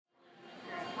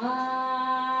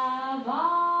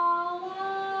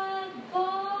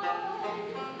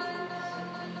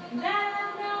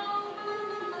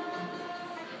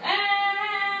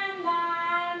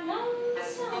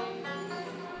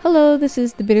Hello, this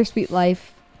is The Bittersweet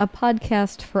Life, a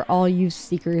podcast for all you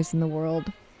seekers in the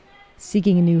world.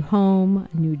 Seeking a new home,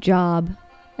 a new job,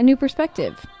 a new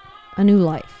perspective, a new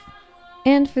life.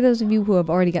 And for those of you who have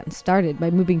already gotten started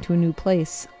by moving to a new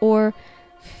place, or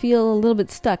feel a little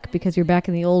bit stuck because you're back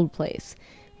in the old place,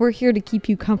 we're here to keep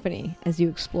you company as you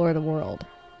explore the world.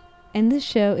 And this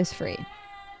show is free.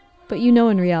 But you know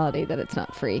in reality that it's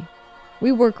not free.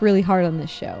 We work really hard on this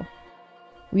show.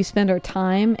 We spend our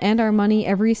time and our money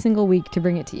every single week to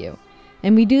bring it to you.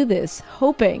 And we do this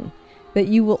hoping that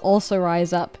you will also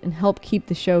rise up and help keep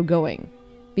the show going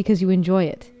because you enjoy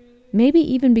it. Maybe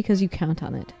even because you count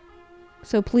on it.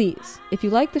 So please, if you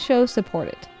like the show, support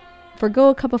it. Forgo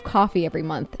a cup of coffee every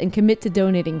month and commit to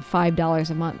donating $5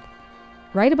 a month.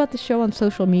 Write about the show on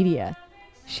social media.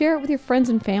 Share it with your friends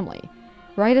and family.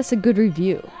 Write us a good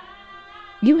review.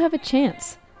 You have a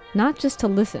chance, not just to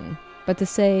listen, but to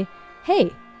say, hey,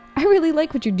 I really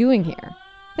like what you're doing here.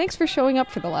 Thanks for showing up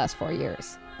for the last 4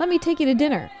 years. Let me take you to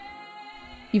dinner.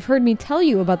 You've heard me tell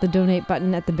you about the donate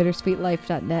button at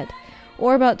thebittersweetlife.net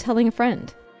or about telling a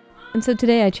friend. And so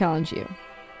today I challenge you.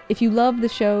 If you love the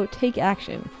show, take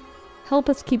action. Help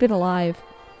us keep it alive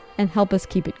and help us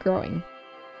keep it growing.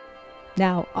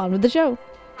 Now, on with the show.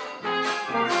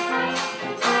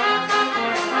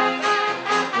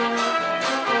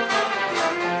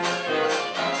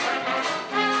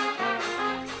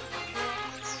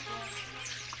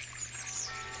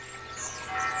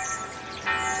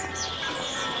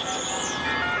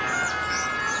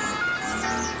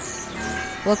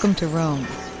 Welcome to Rome.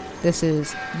 This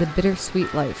is The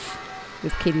Bittersweet Life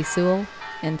with Katie Sewell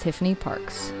and Tiffany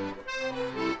Parks.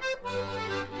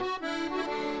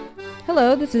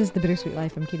 Hello, this is The Bittersweet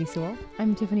Life. I'm Katie Sewell.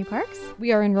 I'm Tiffany Parks.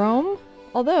 We are in Rome,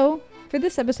 although for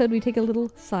this episode we take a little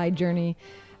side journey.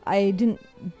 I didn't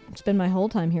spend my whole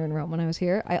time here in Rome when I was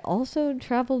here. I also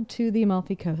traveled to the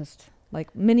Amalfi Coast,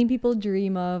 like many people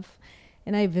dream of,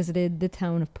 and I visited the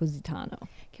town of Positano.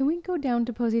 Can we go down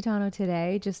to Positano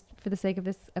today, just for the sake of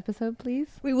this episode, please?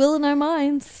 We will in our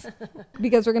minds,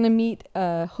 because we're going to meet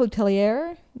a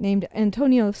hotelier named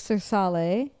Antonio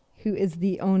Sersale, who is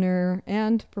the owner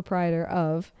and proprietor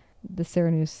of the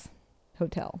SIRENUSE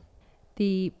Hotel.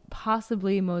 The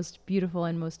possibly most beautiful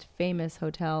and most famous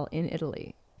hotel in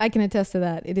Italy. I can attest to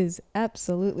that. It is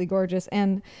absolutely gorgeous,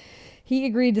 and he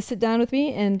agreed to sit down with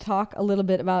me and talk a little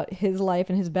bit about his life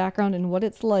and his background and what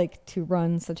it's like to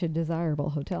run such a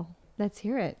desirable hotel. Let's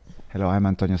hear it. Hello, I'm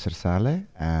Antonio Sersale,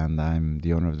 and I'm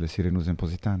the owner of the SIRENUSE in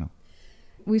Positano.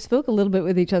 We spoke a little bit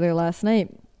with each other last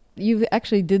night. You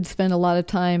actually did spend a lot of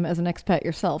time as an expat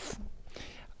yourself.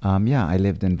 Yeah, I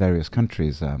lived in various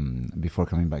countries before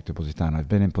coming back to Positano. I've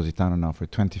been in Positano now for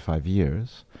 25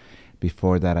 years.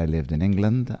 Before that, I lived in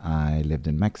England, I lived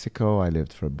in Mexico, I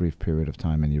lived for a brief period of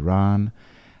time in Iran,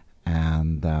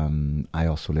 and I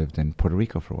also lived in Puerto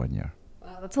Rico for 1 year.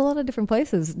 Wow, that's a lot of different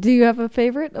places. Do you have a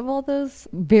favorite of all those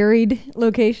varied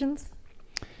locations?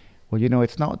 Well, you know,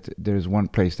 it's not there's one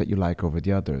place that you like over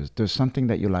the others. There's something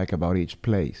that you like about each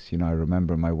place. You know, I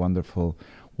remember my wonderful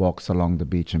walks along the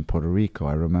beach in Puerto Rico.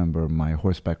 I remember my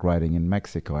horseback riding in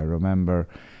Mexico. I remember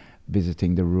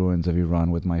visiting the ruins of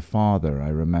Iran with my father. I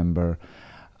remember,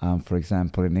 for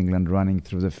example, in England, running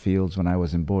through the fields when I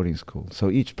was in boarding school. So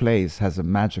each place has a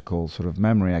magical sort of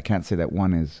memory. I can't say that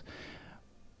one is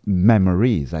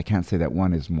memories. I can't say that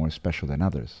one is more special than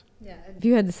others. Yeah. If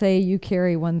you had to say you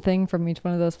carry one thing from each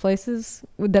one of those places,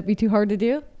 would that be too hard to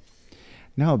do?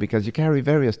 No, because you carry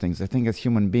various things. I think as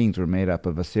human beings, we're made up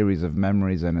of a series of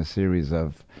memories and a series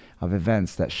of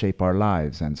events that shape our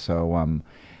lives. And so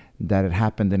that it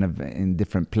happened in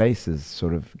different places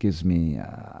sort of gives me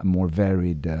a more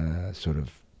varied sort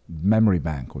of memory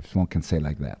bank, if one can say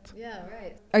like that. Yeah,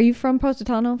 right. Are you from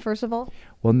Positano, first of all?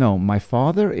 Well, no. My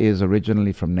father is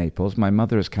originally from Naples. My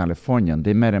mother is Californian.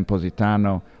 They met in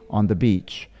Positano on the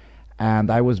beach.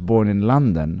 And I was born in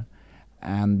London.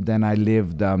 And then I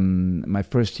lived my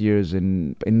first years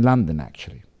in London,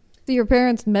 actually. So your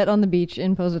parents met on the beach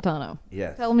in Positano?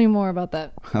 Yes. Tell me more about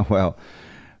that. Well,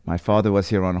 my father was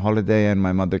here on holiday, and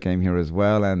my mother came here as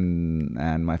well,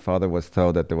 and my father was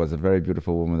told that there was a very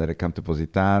beautiful woman that had come to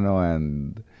Positano,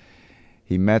 and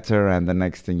he met her, and the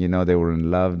next thing you know, they were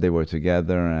in love, they were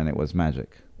together, and it was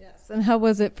magic. Yes. And how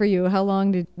was it for you? How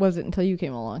long was it until you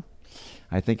came along?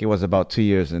 I think it was about 2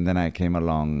 years, and then I came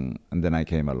along.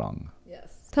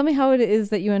 Yes. Tell me how it is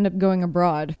that you end up going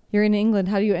abroad. You're in England.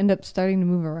 How do you end up starting to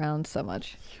move around so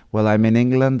much? Well, I'm in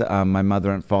England. My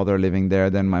mother and father are living there.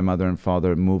 Then my mother and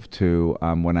father moved to,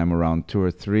 when I'm around 2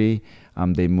 or 3,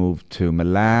 they moved to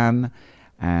Milan.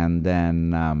 And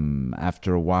then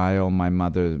after a while, my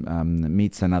mother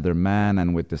meets another man,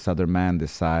 and with this other man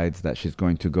decides that she's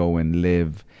going to go and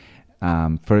live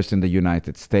first in the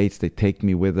United States. They take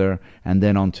me with her, and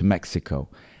then on to Mexico.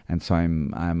 And so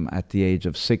I'm at the age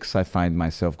of 6, I find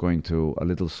myself going to a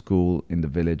little school in the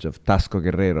village of Tasco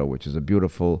Guerrero, which is a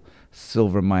beautiful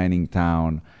silver mining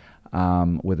town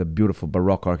with a beautiful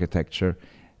Baroque architecture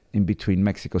in between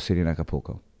Mexico City and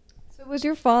Acapulco. So was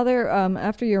your father,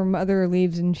 after your mother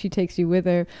leaves and she takes you with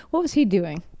her, what was he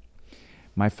doing?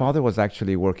 My father was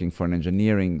actually working for an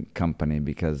engineering company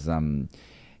because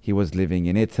he was living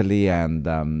in Italy,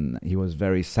 and he was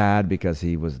very sad because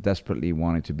he was desperately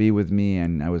wanting to be with me,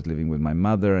 and I was living with my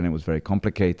mother, and it was very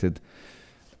complicated.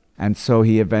 And so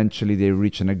they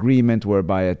reached an agreement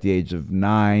whereby at the age of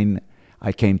 9,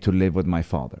 I came to live with my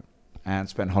father and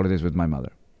spent holidays with my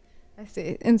mother. I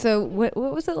see. And so what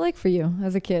was it like for you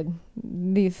as a kid?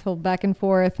 These whole back and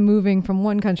forth, moving from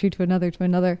one country to another to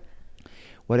another?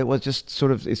 Well, it was just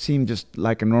it seemed just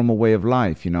like a normal way of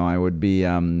life. You know, I would be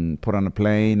put on a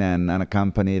plane and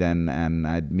unaccompanied, and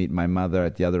I'd meet my mother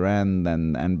at the other end,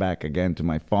 and back again to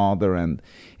my father. And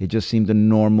it just seemed a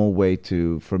normal way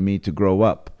for me to grow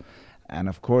up. And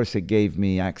of course, it gave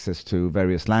me access to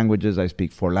various languages. I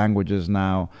speak 4 languages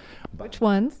now. Which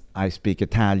ones? I speak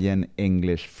Italian,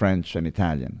 English, French, and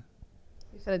Italian.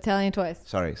 You said Italian twice.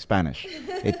 Sorry, Spanish.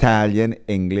 Italian,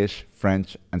 English,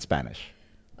 French, and Spanish.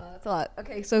 That's a lot.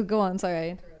 Okay, so go on. Sorry, I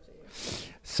interrupted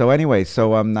you. So anyway,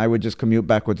 I would just commute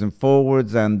backwards and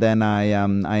forwards, and then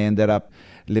I ended up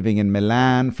living in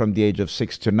Milan from the age of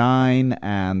 6 to 9,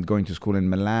 and going to school in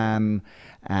Milan.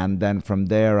 And then from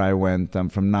there, I went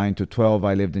from 9 to 12.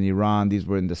 I lived in Iran. These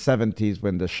were in the 70s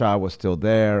when the Shah was still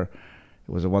there.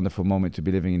 It was a wonderful moment to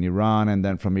be living in Iran. And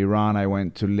then from Iran, I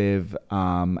went to live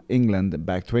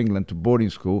back to England, to boarding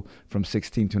school from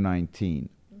 16 to 19.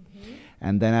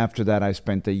 And then after that, I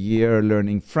spent a year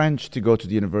learning French to go to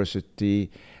the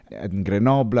university in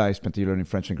Grenoble. I spent a year learning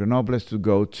French in Grenoble to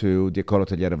go to the École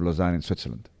Hôtelière of Lausanne in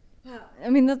Switzerland. Wow. I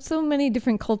mean, that's so many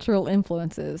different cultural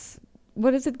influences.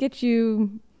 What does it get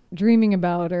you dreaming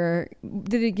about, or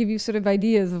did it give you sort of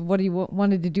ideas of what you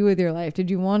wanted to do with your life? Did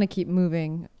you want to keep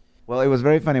moving? Well, it was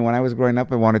very funny. When I was growing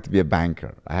up, I wanted to be a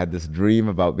banker. I had this dream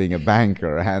about being a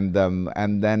banker, and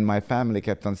then my family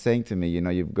kept on saying to me, you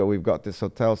know, we've got this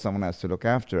hotel, someone has to look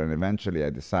after, and eventually I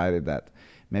decided that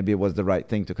maybe it was the right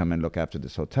thing to come and look after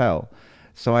this hotel.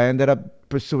 So I ended up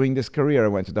pursuing this career. I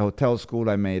went to the hotel school.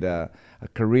 I made a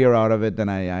career out of it. Then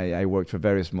I worked for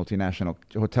various multinational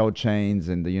hotel chains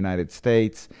in the United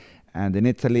States and in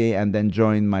Italy, and then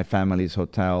joined my family's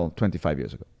hotel 25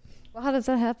 years ago. Well, how does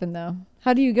that happen, though?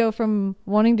 How do you go from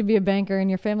wanting to be a banker and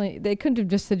your family, they couldn't have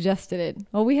just suggested it.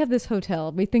 Well, we have this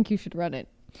hotel. We think you should run it.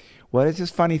 Well, it's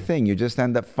just a funny thing. You just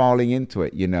end up falling into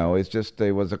it, you know. It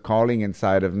was a calling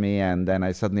inside of me, and then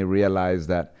I suddenly realized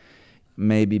that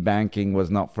maybe banking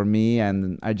was not for me,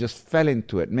 and I just fell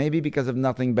into it. Maybe because of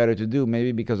nothing better to do,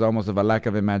 maybe because almost of a lack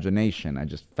of imagination. I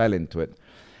just fell into it.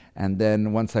 And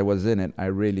then once I was in it, I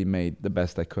really made the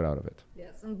best I could out of it.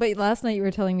 Yes. But last night you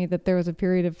were telling me that there was a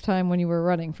period of time when you were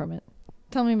running from it.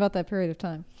 Tell me about that period of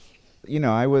time. You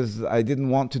know, I didn't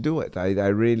want to do it. I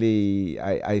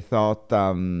thought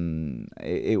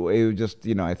it just,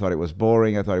 you know, I thought it was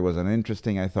boring. I thought it was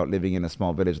uninteresting. I thought living in a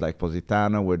small village like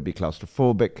Positano would be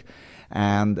claustrophobic.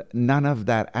 And none of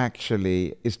that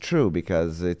actually is true,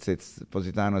 because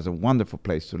Positano is a wonderful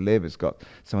place to live. It's got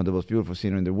some of the most beautiful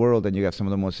scenery in the world, and you have some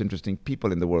of the most interesting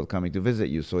people in the world coming to visit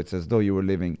you. So it's as though you were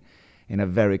living in a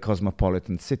very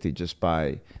cosmopolitan city just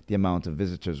by the amount of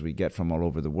visitors we get from all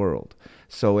over the world.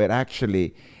 So it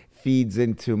actually feeds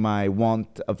into my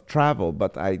want of travel,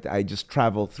 but I just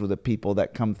travel through the people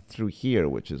that come through here,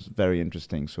 which is very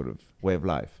interesting sort of way of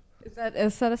life. Is that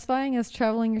as satisfying as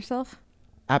traveling yourself?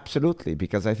 Absolutely,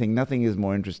 because I think nothing is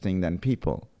more interesting than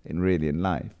people in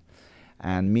life.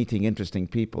 And meeting interesting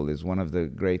people is one of the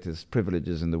greatest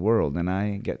privileges in the world. And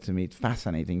I get to meet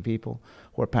fascinating people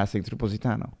who are passing through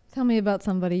Positano. Tell me about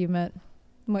somebody you met,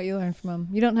 what you learned from them.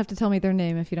 You don't have to tell me their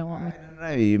name if you don't want me.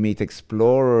 No, you meet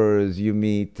explorers, you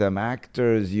meet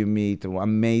actors, you meet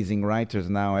amazing writers.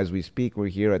 Now, as we speak, we're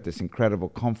here at this incredible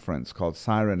conference called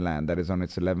Sirenland that is on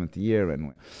its 11th year.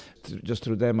 And just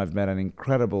through them, I've met an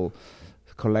incredible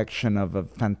collection of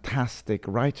fantastic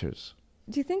writers.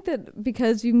 Do you think that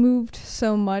because you moved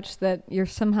so much that you're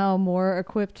somehow more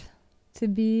equipped to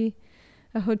be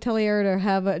a hotelier, to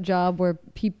have a job where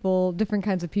people, different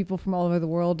kinds of people from all over the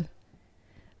world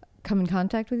come in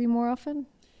contact with you more often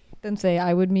than, say,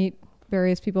 I would meet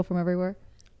various people from everywhere?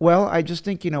 Well, I just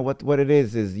think, what it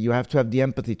is you have to have the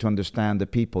empathy to understand the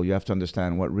people. You have to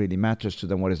understand what really matters to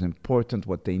them, what is important,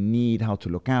 what they need, how to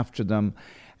look after them.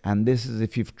 And this is,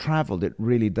 if you've traveled, it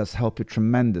really does help you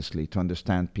tremendously to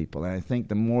understand people. And I think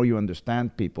the more you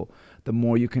understand people, the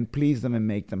more you can please them and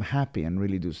make them happy and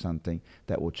really do something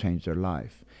that will change their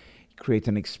life. Create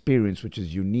an experience which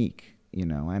is unique,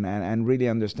 and really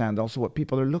understand also what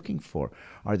people are looking for.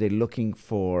 Are they looking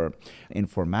for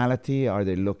informality? Are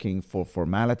they looking for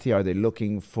formality? Are they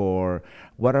looking for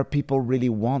what are people really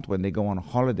want when they go on a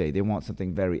holiday? They want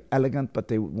something very elegant, but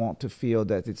they want to feel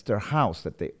that it's their house,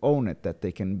 that they own it, that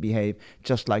they can behave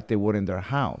just like they would in their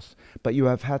house. But you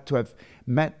have had to have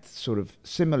met sort of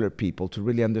similar people to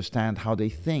really understand how they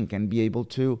think and be able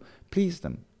to please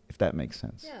them, if that makes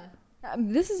sense. Yeah.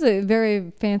 This is a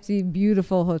very fancy,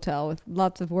 beautiful hotel with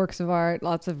lots of works of art,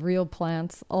 lots of real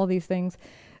plants, all these things.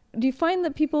 Do you find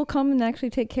that people come and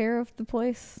actually take care of the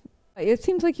place? It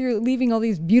seems like you're leaving all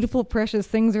these beautiful, precious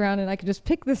things around, and I could just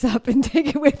pick this up and take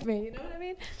it with me. You know what I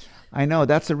mean? I know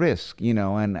that's a risk,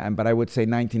 but I would say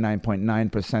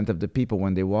 99.9% of the people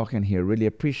when they walk in here really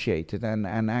appreciate it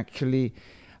and actually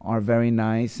are very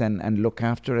nice and look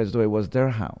after it as though it was their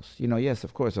house. Yes,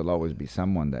 of course, there'll always be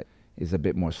someone that is a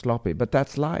bit more sloppy, but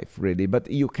that's life, really.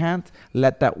 But you can't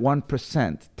let that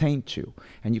 1% taint you,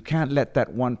 and you can't let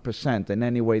that 1% in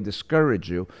any way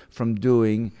discourage you from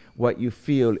doing what you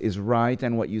feel is right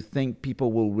and what you think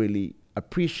people will really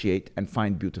appreciate and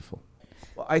find beautiful.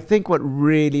 Well, I think what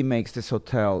really makes this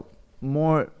hotel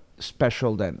more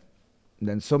special than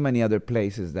so many other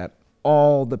places that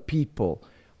all the people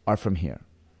are from here.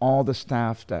 All the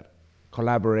staff that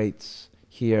collaborates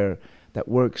here, that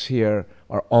works here,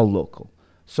 are all local.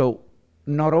 So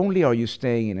not only are you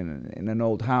staying in an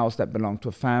old house that belonged to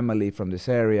a family from this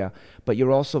area, but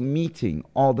you're also meeting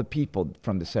all the people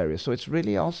from this area. So it's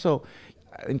really also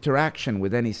interaction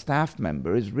with any staff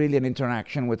member is really an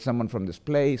interaction with someone from this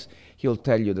place. He'll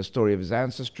tell you the story of his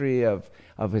ancestry, of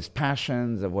his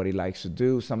passions, of what he likes to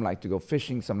do. Some like to go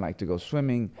fishing, some like to go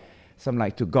swimming, some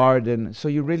like to garden. So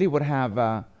you really would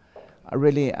have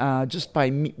just by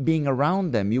being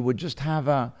around them, you would just have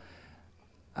a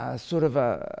sort of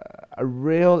a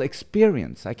real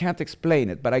experience. I can't explain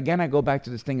it, but again, I go back to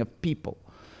this thing of people.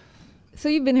 So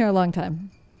you've been here a long time,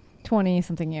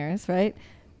 20-something years, right?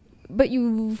 But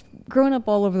you've grown up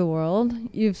all over the world.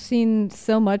 You've seen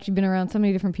so much. You've been around so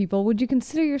many different people. Would you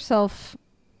consider yourself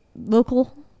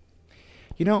local?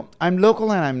 I'm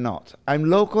local and I'm not. I'm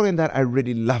local in that I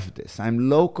really love this. I'm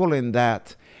local in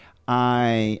that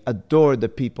I adore the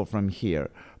people from here.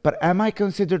 But am I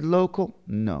considered local?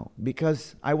 No,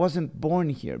 because I wasn't born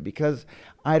here, because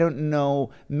I don't know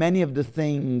many of the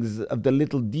things, of the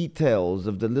little details,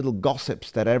 of the little gossips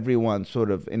that everyone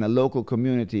sort of in a local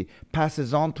community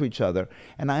passes on to each other.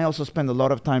 And I also spend a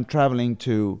lot of time traveling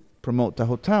to promote the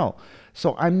hotel.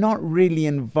 So I'm not really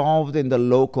involved in the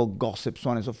local gossip,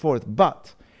 so on and so forth.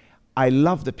 But I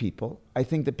love the people. I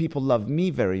think the people love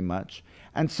me very much.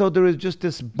 And so there is just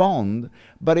this bond,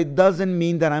 but it doesn't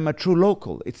mean that I'm a true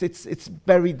local. It's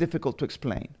very difficult to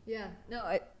explain. Yeah. No,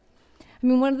 I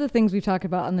mean, one of the things we talk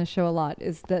about on this show a lot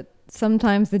is that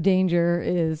sometimes the danger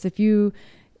is if you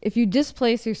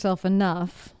displace yourself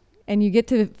enough and you get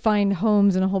to find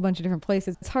homes in a whole bunch of different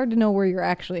places, it's hard to know where you're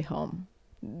actually home.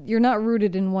 You're not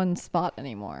rooted in one spot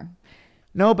anymore.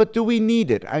 No, but do we need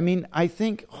it? I mean, I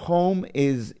think home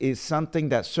is something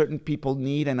that certain people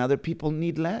need and other people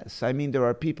need less. I mean, there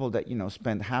are people that,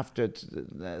 spend half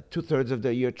two-thirds of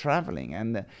their year traveling.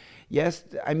 And yes,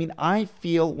 I mean, I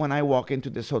feel when I walk into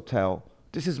this hotel,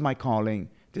 this is my calling.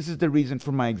 This is the reason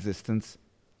for my existence.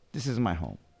 This is my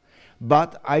home.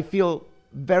 But I feel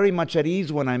very much at ease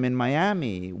when I'm in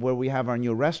Miami, where we have our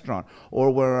new restaurant,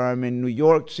 or where I'm in New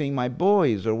York seeing my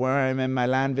boys, or where I'm in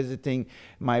Milan visiting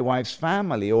my wife's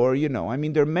family, or I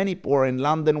mean, there are many, or in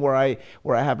London where I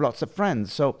have lots of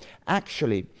friends. So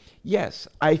actually, yes,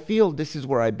 I feel this is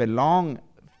where I belong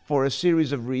for a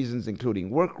series of reasons,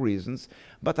 including work reasons,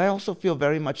 but I also feel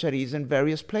very much at ease in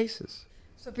various places.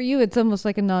 So for you, it's almost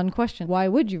like a non-question. Why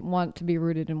would you want to be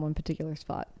rooted in one particular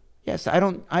spot? Yes, I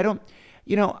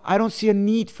don't see a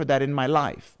need for that in my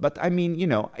life. But I mean,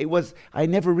 I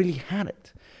never really had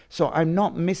it. So I'm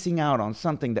not missing out on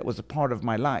something that was a part of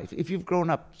my life. If you've grown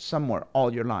up somewhere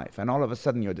all your life and all of a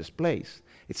sudden you're displaced,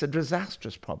 it's a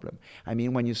disastrous problem. I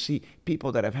mean, when you see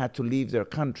people that have had to leave their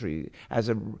country as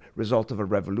a result of a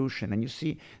revolution, and you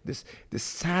see this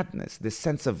sadness, this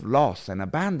sense of loss and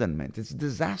abandonment, it's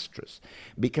disastrous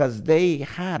because they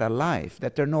had a life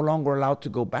that they're no longer allowed to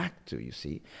go back to, you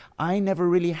see. I never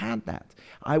really had that.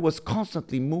 I was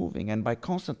constantly moving, and by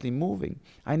constantly moving,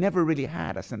 I never really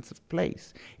had a sense of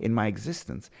place in my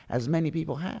existence, as many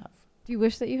people have. Do you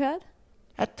wish that you had?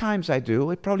 At times I do.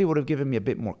 It probably would have given me a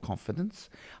bit more confidence.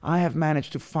 I have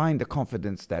managed to find the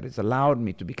confidence that has allowed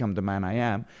me to become the man I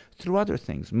am through other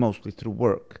things, mostly through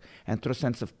work and through a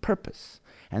sense of purpose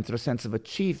and through a sense of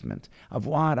achievement of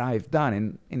what I've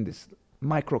done in this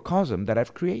microcosm that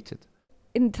I've created.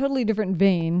 In a totally different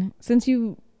vein, since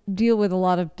you deal with a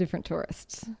lot of different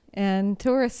tourists, and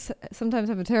tourists sometimes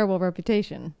have a terrible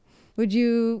reputation, would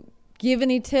you give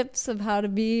any tips of how to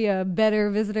be a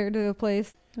better visitor to a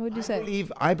place? What would you say?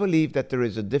 I believe that there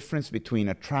is a difference between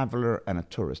a traveler and a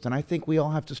tourist. And I think we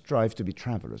all have to strive to be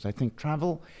travelers. I think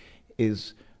travel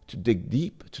is to dig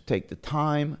deep, to take the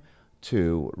time,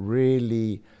 to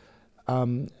really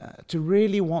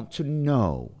want to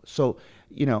know. So,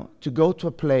 to go to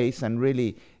a place and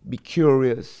really be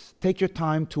curious, take your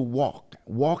time to walk.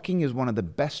 Walking is one of the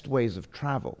best ways of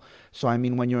travel. So,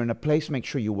 when you're in a place, make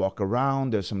sure you walk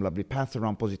around. There's some lovely paths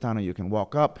around Positano you can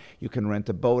walk up. You can rent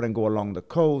a boat and go along the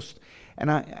coast.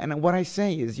 And what I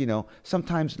say is,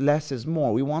 sometimes less is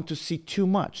more. We want to see too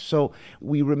much, so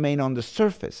we remain on the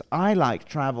surface. I like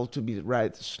travel to be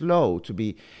right slow, to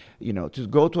be, to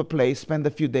go to a place, spend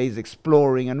a few days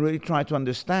exploring, and really try to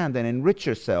understand and enrich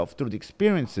yourself through the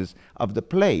experiences of the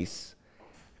place,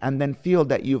 and then feel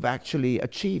that you've actually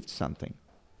achieved something.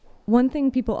 One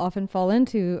thing people often fall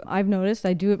into, I've noticed,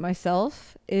 I do it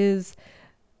myself, is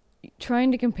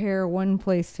trying to compare one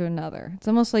place to another. It's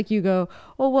almost like you go,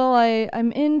 oh, well,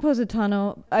 I'm in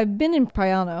Positano, I've been in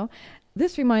Priano,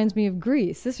 this reminds me of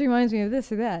Greece, this reminds me of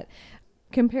this or that.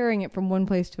 Comparing it from one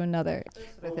place to another.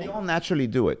 Well, we all naturally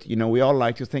do it. We all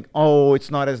like to think, oh, it's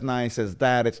not as nice as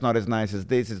that, it's not as nice as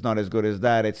this, it's not as good as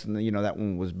that, it's, that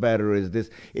one was better as this.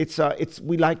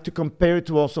 We like to compare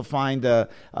to also find a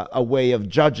way of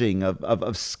judging,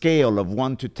 of scale of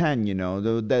 1 to 10,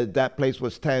 that place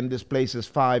was 10, this place is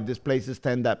 5, this place is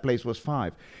 10, that place was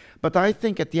 5. But I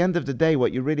think at the end of the day,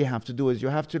 what you really have to do is you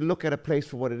have to look at a place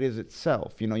for what it is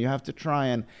itself. You have to try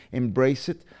and embrace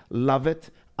it, love it,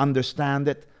 understand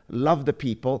it, love the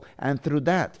people, and through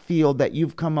that feel that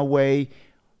you've come away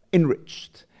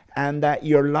enriched and that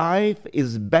your life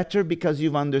is better because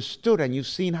you've understood and you've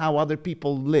seen how other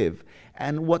people live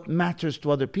and what matters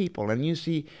to other people. And you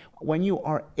see, when you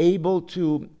are able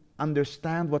to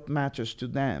understand what matters to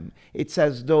them, it's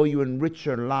as though you enrich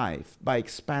your life by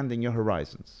expanding your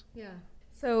horizons. Yeah.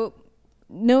 So,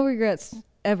 no regrets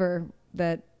ever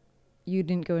that you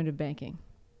didn't go into banking?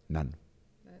 None.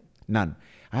 None.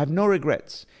 I have no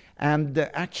regrets. And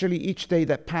actually, each day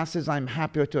that passes, I'm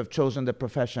happier to have chosen the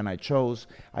profession I chose.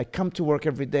 I come to work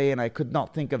every day, and I could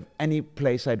not think of any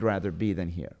place I'd rather be than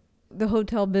here. The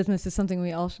hotel business is something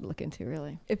we all should look into,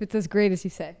 really, if it's as great as you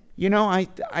say.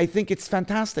 I think it's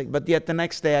fantastic, but yet the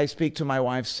next day I speak to my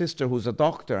wife's sister, who's a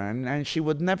doctor, and she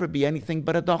would never be anything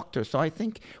but a doctor. So I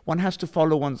think one has to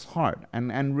follow one's heart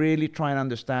and really try and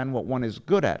understand what one is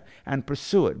good at and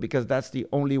pursue it, because that's the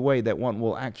only way that one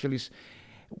will actually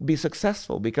be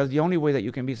successful, because the only way that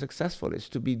you can be successful is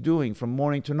to be doing from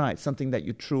morning to night something that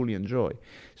you truly enjoy.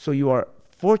 So you are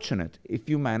fortunate if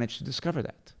you manage to discover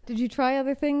that. Did you try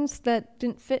other things that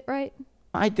didn't fit right?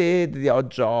 I did the odd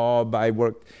job.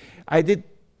 I did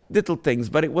little things,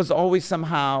 but it was always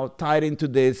somehow tied into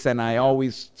this, and I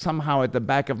always somehow at the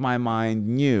back of my mind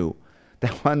knew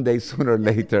that one day, sooner or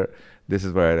later, this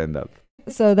is where I'd end up.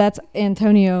 So that's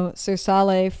Antonio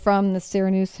Sersale from the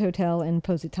SIRENUSE Hotel in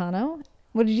Positano.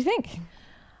 What did you think?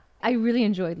 I really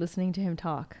enjoyed listening to him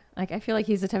talk. I feel like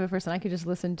he's the type of person I could just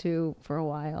listen to for a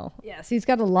while. Yes, he's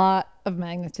got a lot of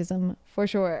magnetism, for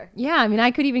sure. Yeah, I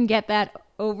could even get that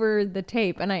over the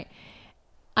tape. And I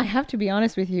have to be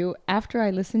honest with you, after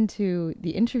I listened to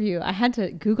the interview, I had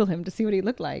to Google him to see what he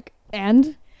looked like.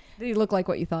 And? Did he look like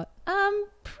what you thought?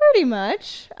 Pretty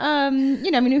much. I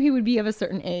knew he would be of a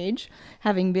certain age,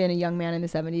 having been a young man in the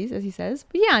 70s, as he says.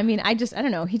 But yeah, I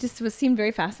don't know. He just seemed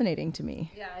very fascinating to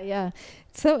me. Yeah.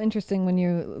 It's so interesting when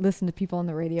you listen to people on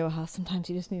the radio, how sometimes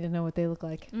you just need to know what they look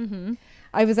like. Mm-hmm.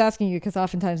 I was asking you because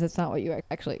oftentimes that's not what you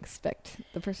actually expect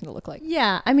the person to look like.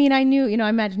 Yeah. I knew, I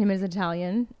imagined him as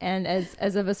Italian and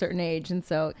as of a certain age. And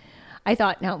so I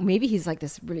thought, now maybe he's like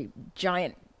this really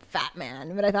giant fat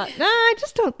man, but I thought, I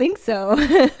just don't think so.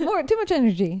 Too much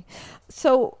energy.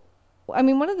 So,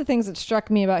 one of the things that struck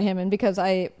me about him, and because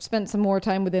I spent some more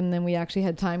time with him than we actually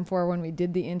had time for when we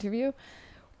did the interview,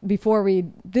 before we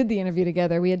did the interview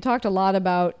together, we had talked a lot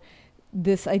about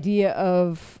this idea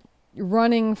of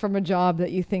running from a job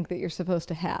that you think that you're supposed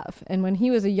to have. And when he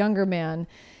was a younger man,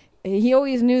 he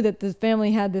always knew that the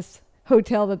family had this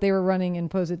hotel that they were running in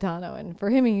Positano, and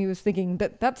for him he was thinking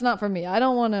that's not for me. I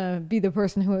don't want to be the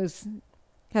person who is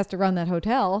has to run that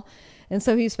hotel. And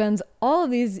so he spends all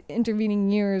of these intervening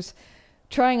years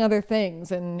trying other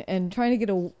things and trying to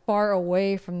get far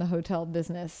away from the hotel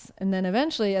business. And then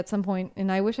eventually at some point,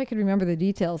 and I wish I could remember the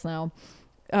details now,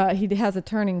 he has a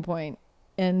turning point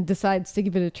and decides to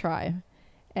give it a try,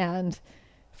 and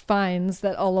finds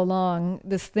that all along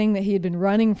this thing that he had been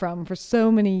running from for so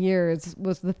many years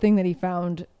was the thing that he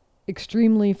found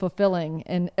extremely fulfilling,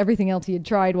 and everything else he had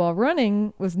tried while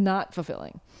running was not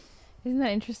fulfilling. Isn't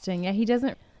that interesting? Yeah, he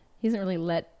doesn't really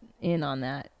let in on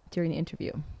that during the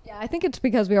interview. Yeah, I think it's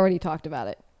because we already talked about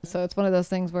it. So it's one of those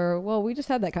things where, well, we just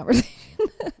had that conversation.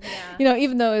 Yeah.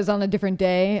 Even though it was on a different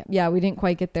day, yeah, we didn't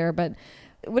quite get there. But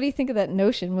what do you think of that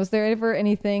notion? Was there ever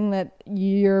anything that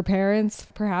your parents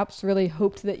perhaps really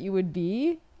hoped that you would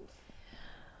be?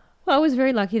 Well, I was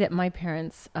very lucky that my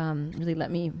parents really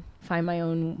let me find my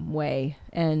own way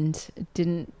and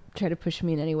didn't try to push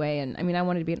me in any way. And I mean, I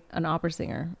wanted to be an opera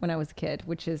singer when I was a kid,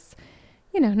 which is,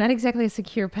 not exactly a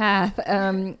secure path.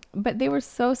 But they were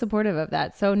so supportive of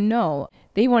that. So no,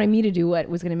 they wanted me to do what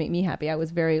was going to make me happy. I was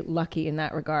very lucky in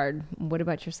that regard. What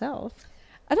about yourself?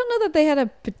 I don't know that they had a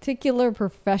particular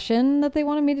profession that they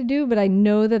wanted me to do, but I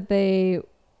know that they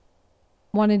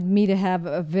wanted me to have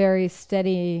a very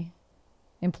steady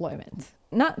employment.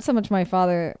 Not so much my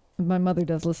father. My mother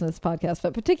does listen to this podcast,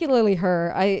 but particularly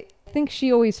her. I think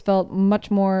she always felt much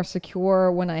more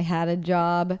secure when I had a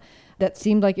job that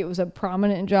seemed like it was a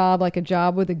prominent job, like a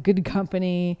job with a good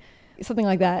company, something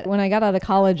like that. When I got out of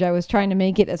college, I was trying to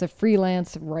make it as a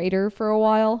freelance writer for a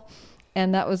while,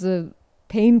 and that was a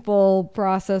painful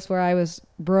process where I was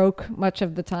broke much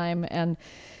of the time. And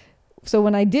so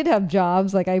when I did have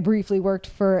jobs, like I briefly worked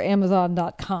for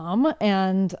Amazon.com,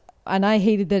 and I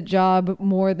hated that job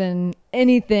more than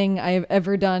anything I have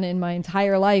ever done in my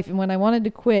entire life. And when I wanted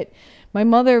to quit, my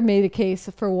mother made a case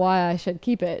for why I should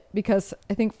keep it, because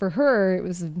I think for her, it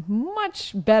was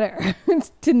much better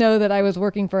to know that I was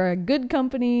working for a good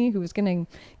company who was going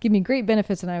to give me great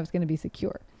benefits and I was going to be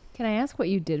secure. Can I ask what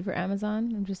you did for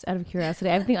Amazon? I'm just out of curiosity.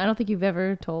 I don't think you've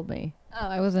ever told me. Oh,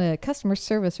 I was a customer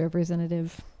service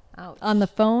representative. Ouch. On the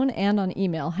phone and on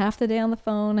email. Half the day on the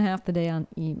phone, half the day on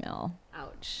email.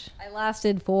 Ouch. I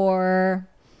lasted for,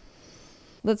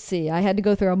 let's see, I had to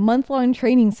go through a month-long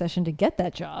training session to get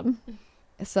that job.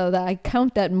 So that I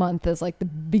count that month as like the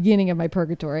beginning of my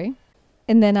purgatory.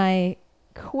 And then I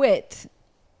quit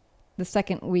the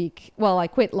second week. Well, I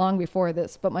quit long before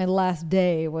this, but my last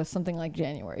day was something like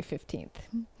January 15th.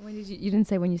 When did you didn't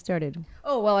say when you started.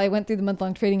 Oh, well, I went through the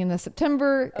month-long training in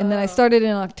September, and then I started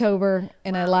in October,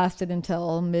 and I lasted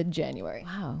until mid-January.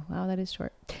 Wow, that is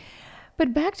short.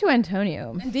 But back to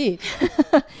Antonio. Indeed.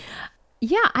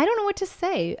 Yeah, I don't know what to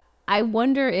say. I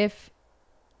wonder if,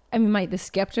 the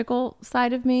skeptical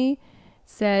side of me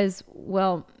says,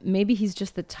 well, maybe he's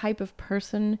just the type of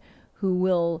person who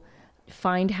will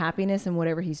find happiness in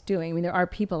whatever he's doing. I mean, there are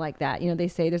people like that. They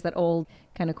say there's that old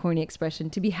kind of corny expression,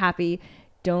 to be happy,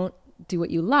 don't do what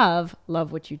you love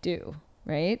what you do.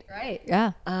 Right? Right.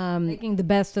 Yeah. Making the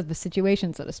best of the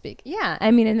situation, so to speak. Yeah.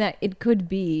 And that it could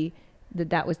be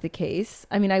that was the case.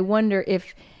 I wonder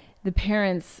if the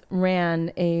parents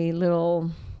ran a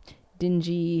little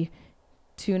dingy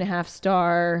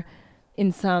 2.5-star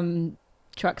in some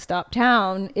truck stop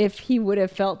town, if he would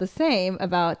have felt the same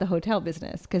about the hotel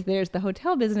business, because there's the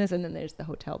hotel business and then there's the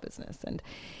hotel business. And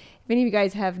if any of you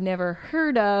guys have never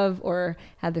heard of or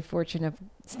had the fortune of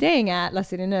staying at La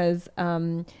SIRENUSE,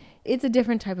 it's a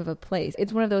different type of a place.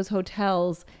 It's one of those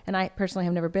hotels, and I personally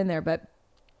have never been there, but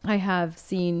I have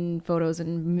seen photos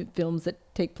and films that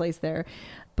take place there.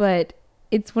 But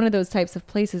it's one of those types of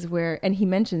places where, and he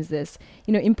mentions this,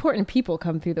 important people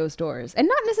come through those doors, and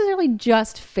not necessarily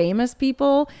just famous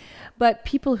people, but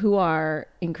people who are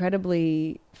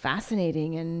incredibly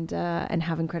fascinating and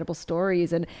have incredible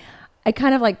stories. And I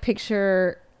kind of like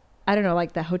picture, I don't know,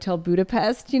 like the Hotel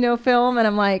Budapest, film. And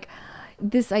I'm like,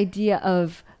 this idea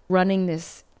of running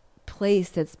this place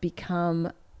that's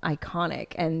become iconic,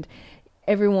 and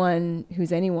everyone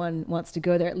who's anyone wants to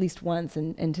go there at least once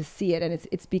and to see it. And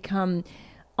it's become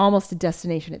almost a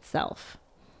destination itself.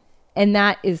 And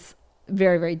that is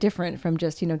very, very different from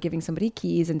just, giving somebody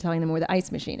keys and telling them where the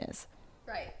ice machine is.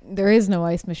 Right. There is no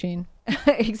ice machine.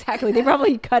 Exactly. They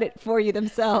probably cut it for you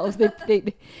themselves.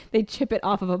 They chip it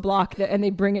off of a block and they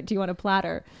bring it to you on a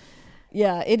platter.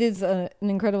 Yeah, it is an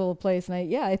incredible place. And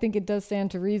I think it does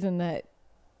stand to reason that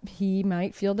he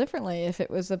might feel differently if it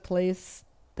was a place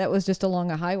that was just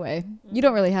along a highway. You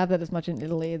don't really have that as much in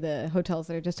Italy, the hotels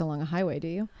that are just along a highway, do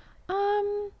you?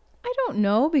 I don't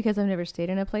know, because I've never stayed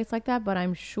in a place like that, but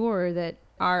I'm sure that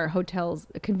our hotels,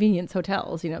 convenience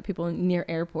hotels, people near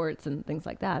airports and things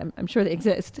like that, I'm sure they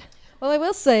exist. Well, I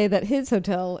will say that his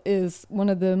hotel is one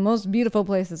of the most beautiful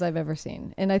places I've ever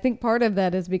seen. And I think part of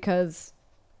that is because,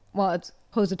 well, it's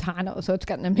Positano, so it's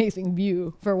got an amazing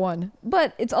view, for one.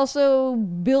 But it's also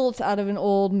built out of an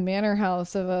old manor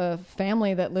house of a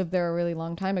family that lived there a really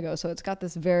long time ago. So it's got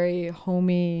this very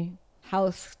homey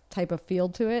house type of feel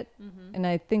to it. Mm-hmm. And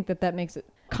I think that makes it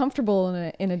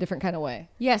comfortable in a different kind of way.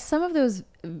 Yes, some of those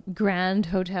grand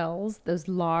hotels, those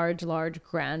large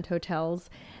grand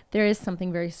hotels, there is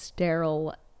something very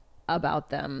sterile about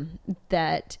them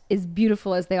that is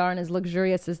beautiful as they are and as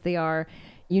luxurious as they are.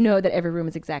 You know that every room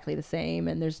is exactly the same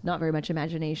and there's not very much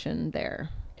imagination there.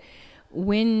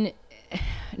 No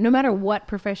matter what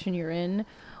profession you're in,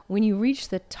 when you reach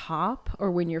the top or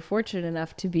when you're fortunate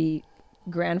enough to be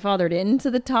grandfathered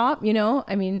into the top,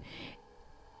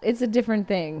 it's a different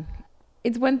thing.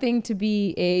 It's one thing to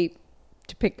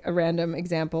pick a random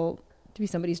example, to be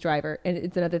somebody's driver, and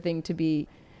it's another thing to be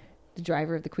the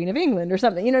driver of the Queen of England or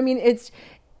something. It's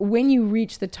when you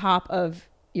reach the top of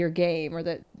your game or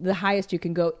the highest you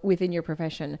can go within your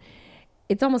profession,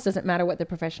 it almost doesn't matter what the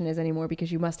profession is anymore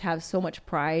because you must have so much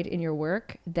pride in your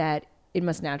work that it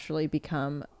must naturally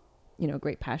become, a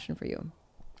great passion for you.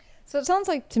 So it sounds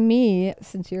like to me,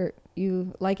 since you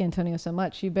like Antonio so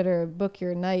much, you better book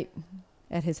your night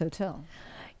at his hotel.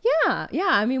 Yeah.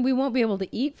 We won't be able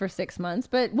to eat for 6 months,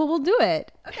 but we'll do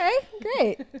it. Okay,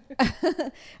 great.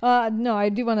 No, I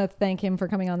do want to thank him for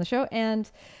coming on the show, and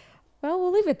well,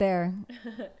 we'll leave it there.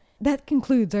 That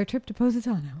concludes our trip to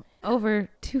Positano. Over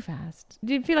too fast.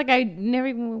 Do you feel like I never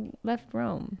even left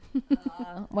Rome?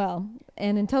 Well,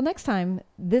 and until next time,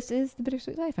 this is The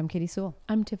Bittersweet Life. I'm Katie Sewell.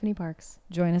 I'm Tiffany Parks.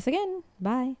 Join us again.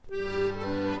 Bye.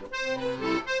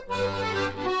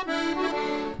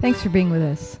 Thanks for being with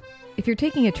us. If you're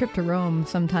taking a trip to Rome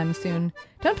sometime soon,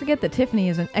 don't forget that Tiffany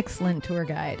is an excellent tour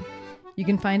guide. You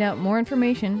can find out more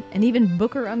information and even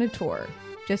book her on a tour.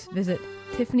 Just visit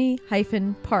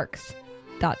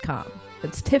tiffany-parks.com.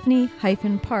 That's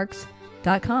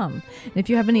tiffany-parks.com. And if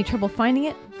you have any trouble finding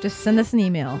it, just send us an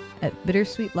email at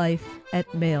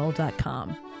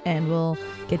bittersweetlife@mail.com and we'll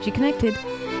get you connected.